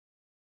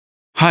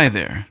Hi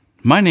there,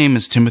 my name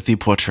is Timothy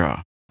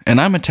Poitras,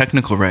 and I'm a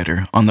technical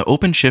writer on the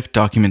OpenShift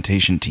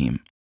documentation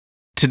team.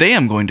 Today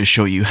I'm going to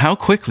show you how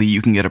quickly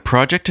you can get a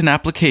project and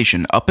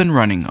application up and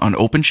running on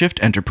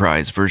OpenShift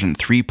Enterprise version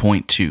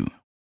 3.2.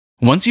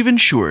 Once you've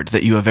ensured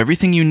that you have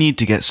everything you need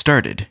to get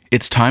started,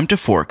 it's time to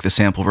fork the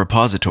sample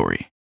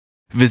repository.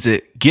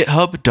 Visit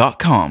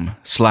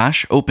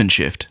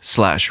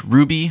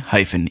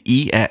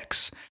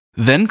github.com/openshift/ruby-ex,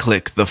 then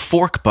click the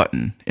Fork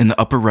button in the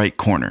upper right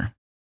corner.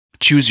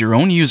 Choose your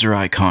own user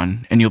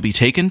icon and you'll be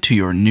taken to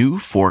your new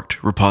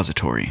forked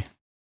repository.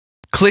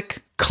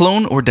 Click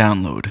Clone or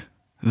Download.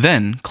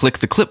 Then click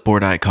the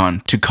clipboard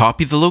icon to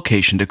copy the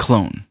location to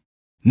clone.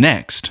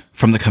 Next,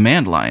 from the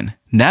command line,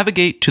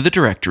 navigate to the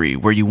directory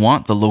where you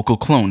want the local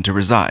clone to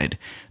reside,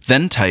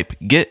 then type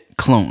git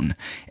clone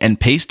and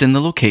paste in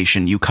the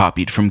location you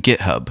copied from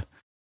GitHub.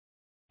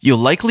 You'll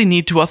likely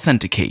need to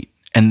authenticate,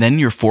 and then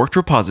your forked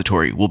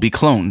repository will be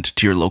cloned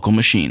to your local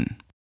machine.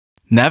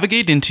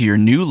 Navigate into your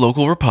new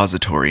local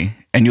repository,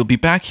 and you'll be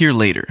back here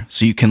later,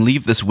 so you can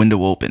leave this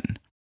window open.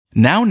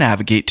 Now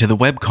navigate to the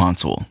web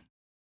console.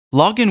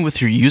 Log in with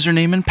your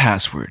username and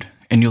password,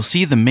 and you'll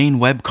see the main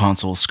web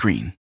console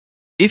screen.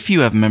 If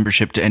you have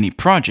membership to any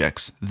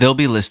projects, they'll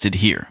be listed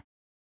here.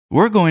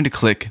 We're going to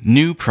click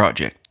New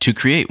Project to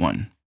create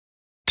one.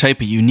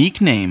 Type a unique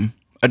name,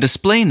 a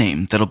display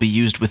name that'll be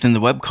used within the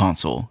web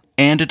console,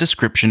 and a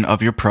description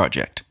of your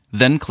project,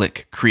 then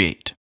click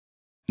Create.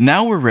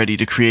 Now we're ready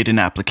to create an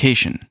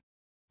application.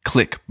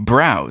 Click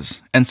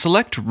Browse and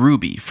select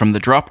Ruby from the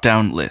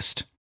drop-down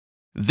list.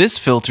 This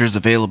filters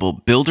available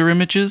builder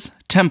images,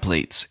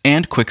 templates,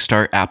 and quick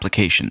start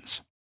applications.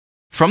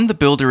 From the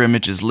builder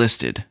images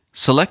listed,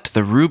 select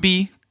the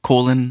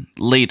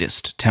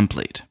Ruby:"latest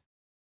template.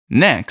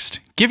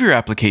 Next, give your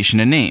application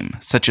a name,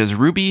 such as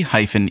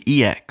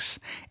ruby-ex,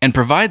 and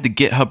provide the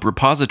GitHub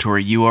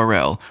repository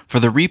URL for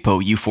the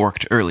repo you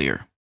forked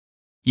earlier.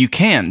 You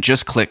can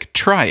just click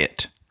Try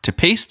It to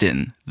paste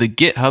in the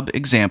GitHub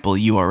example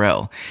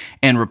URL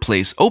and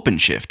replace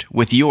OpenShift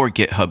with your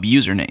GitHub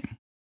username.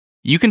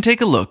 You can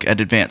take a look at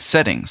advanced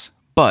settings,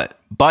 but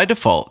by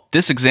default,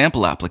 this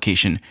example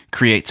application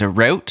creates a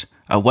route,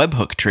 a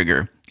webhook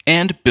trigger,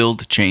 and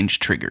build change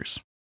triggers.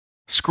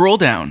 Scroll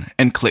down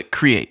and click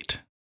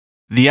Create.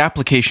 The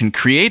application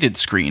created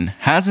screen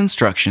has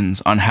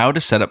instructions on how to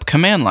set up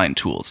command line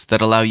tools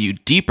that allow you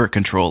deeper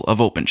control of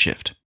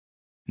OpenShift.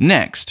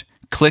 Next,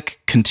 click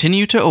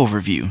Continue to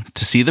Overview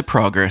to see the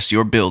progress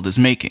your build is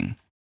making.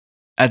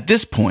 At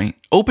this point,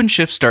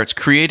 OpenShift starts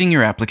creating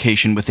your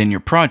application within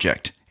your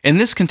project, and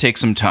this can take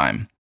some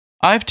time.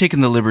 I've taken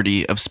the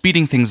liberty of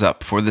speeding things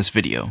up for this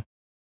video.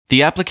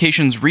 The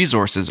application's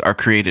resources are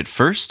created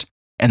first,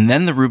 and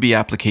then the Ruby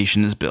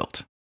application is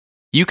built.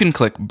 You can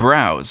click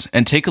Browse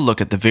and take a look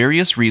at the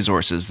various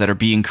resources that are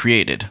being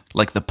created,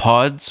 like the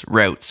pods,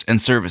 routes,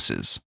 and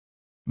services.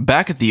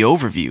 Back at the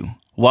overview,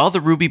 while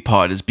the Ruby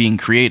pod is being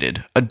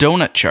created, a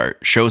donut chart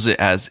shows it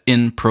as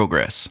in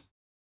progress.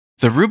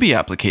 The Ruby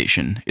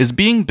application is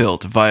being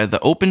built via the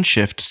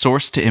OpenShift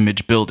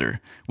source-to-image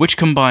builder, which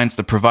combines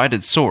the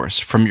provided source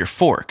from your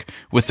fork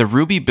with the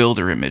Ruby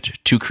builder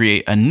image to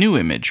create a new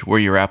image where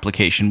your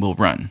application will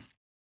run.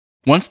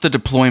 Once the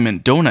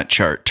deployment donut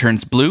chart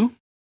turns blue,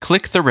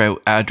 click the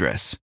route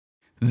address.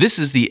 This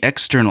is the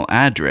external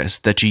address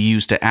that you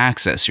use to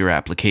access your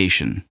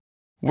application.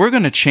 We're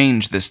going to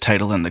change this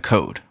title in the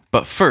code,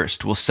 but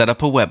first we'll set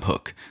up a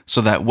webhook so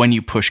that when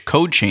you push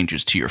code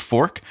changes to your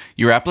fork,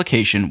 your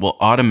application will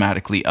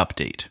automatically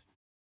update.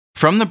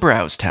 From the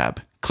Browse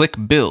tab, click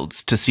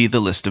Builds to see the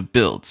list of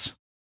builds.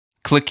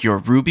 Click your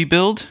Ruby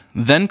build,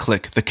 then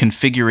click the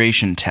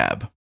Configuration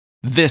tab.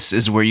 This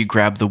is where you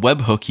grab the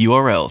webhook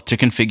URL to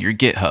configure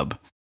GitHub.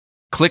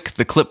 Click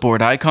the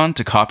clipboard icon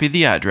to copy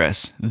the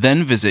address,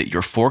 then visit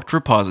your forked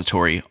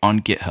repository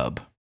on GitHub.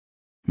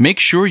 Make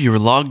sure you're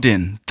logged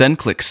in, then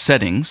click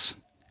Settings,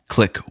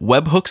 click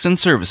Webhooks and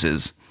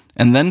Services,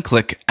 and then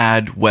click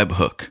Add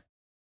Webhook.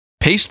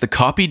 Paste the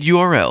copied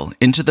URL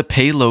into the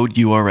Payload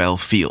URL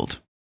field.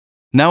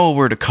 Now a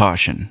word of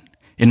caution.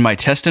 In my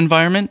test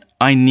environment,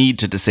 I need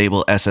to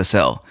disable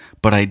SSL,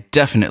 but I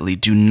definitely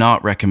do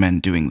not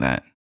recommend doing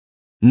that.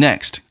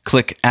 Next,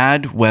 click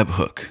Add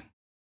Webhook.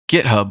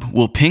 GitHub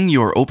will ping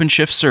your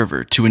OpenShift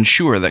server to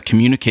ensure that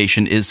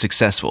communication is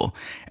successful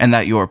and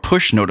that your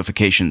push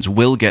notifications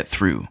will get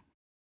through.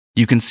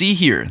 You can see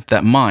here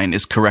that mine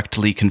is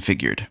correctly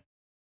configured.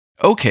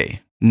 Okay,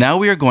 now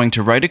we are going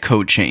to write a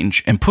code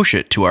change and push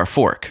it to our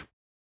fork.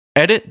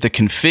 Edit the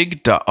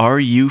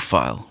config.ru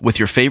file with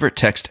your favorite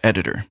text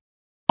editor.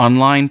 On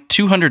line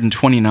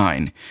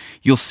 229,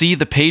 you'll see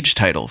the page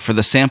title for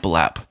the sample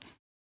app.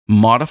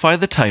 Modify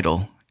the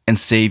title and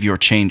save your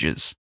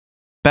changes.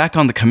 Back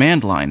on the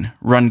command line,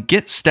 run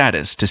git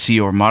status to see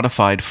your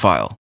modified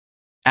file.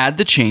 Add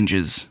the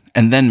changes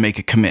and then make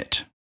a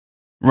commit.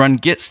 Run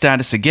git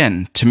status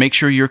again to make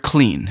sure you're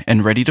clean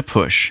and ready to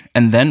push,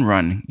 and then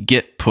run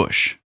git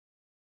push.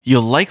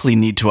 You'll likely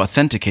need to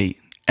authenticate,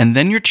 and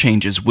then your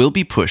changes will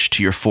be pushed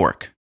to your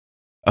fork.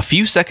 A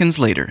few seconds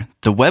later,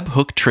 the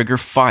webhook trigger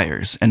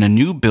fires and a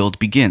new build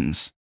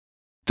begins.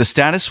 The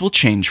status will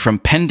change from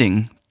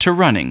pending to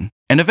running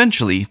and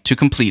eventually to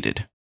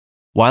completed.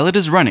 While it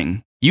is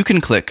running, you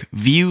can click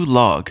View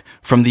Log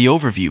from the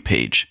Overview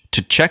page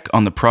to check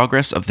on the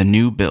progress of the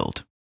new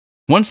build.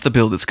 Once the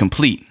build is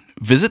complete,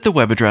 visit the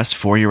web address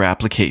for your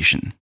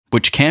application,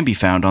 which can be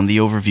found on the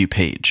Overview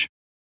page.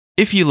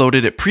 If you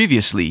loaded it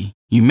previously,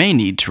 you may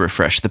need to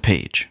refresh the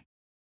page.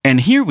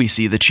 And here we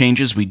see the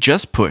changes we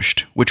just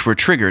pushed, which were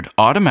triggered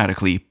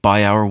automatically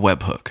by our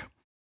webhook.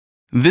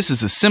 This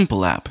is a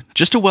simple app,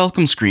 just a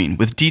welcome screen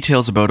with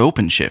details about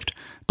OpenShift,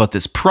 but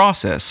this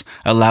process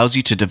allows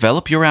you to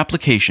develop your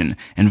application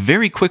and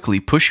very quickly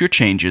push your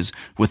changes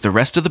with the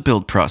rest of the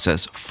build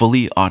process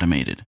fully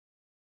automated.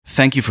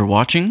 Thank you for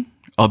watching.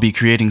 I'll be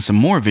creating some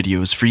more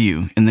videos for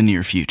you in the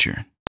near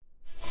future.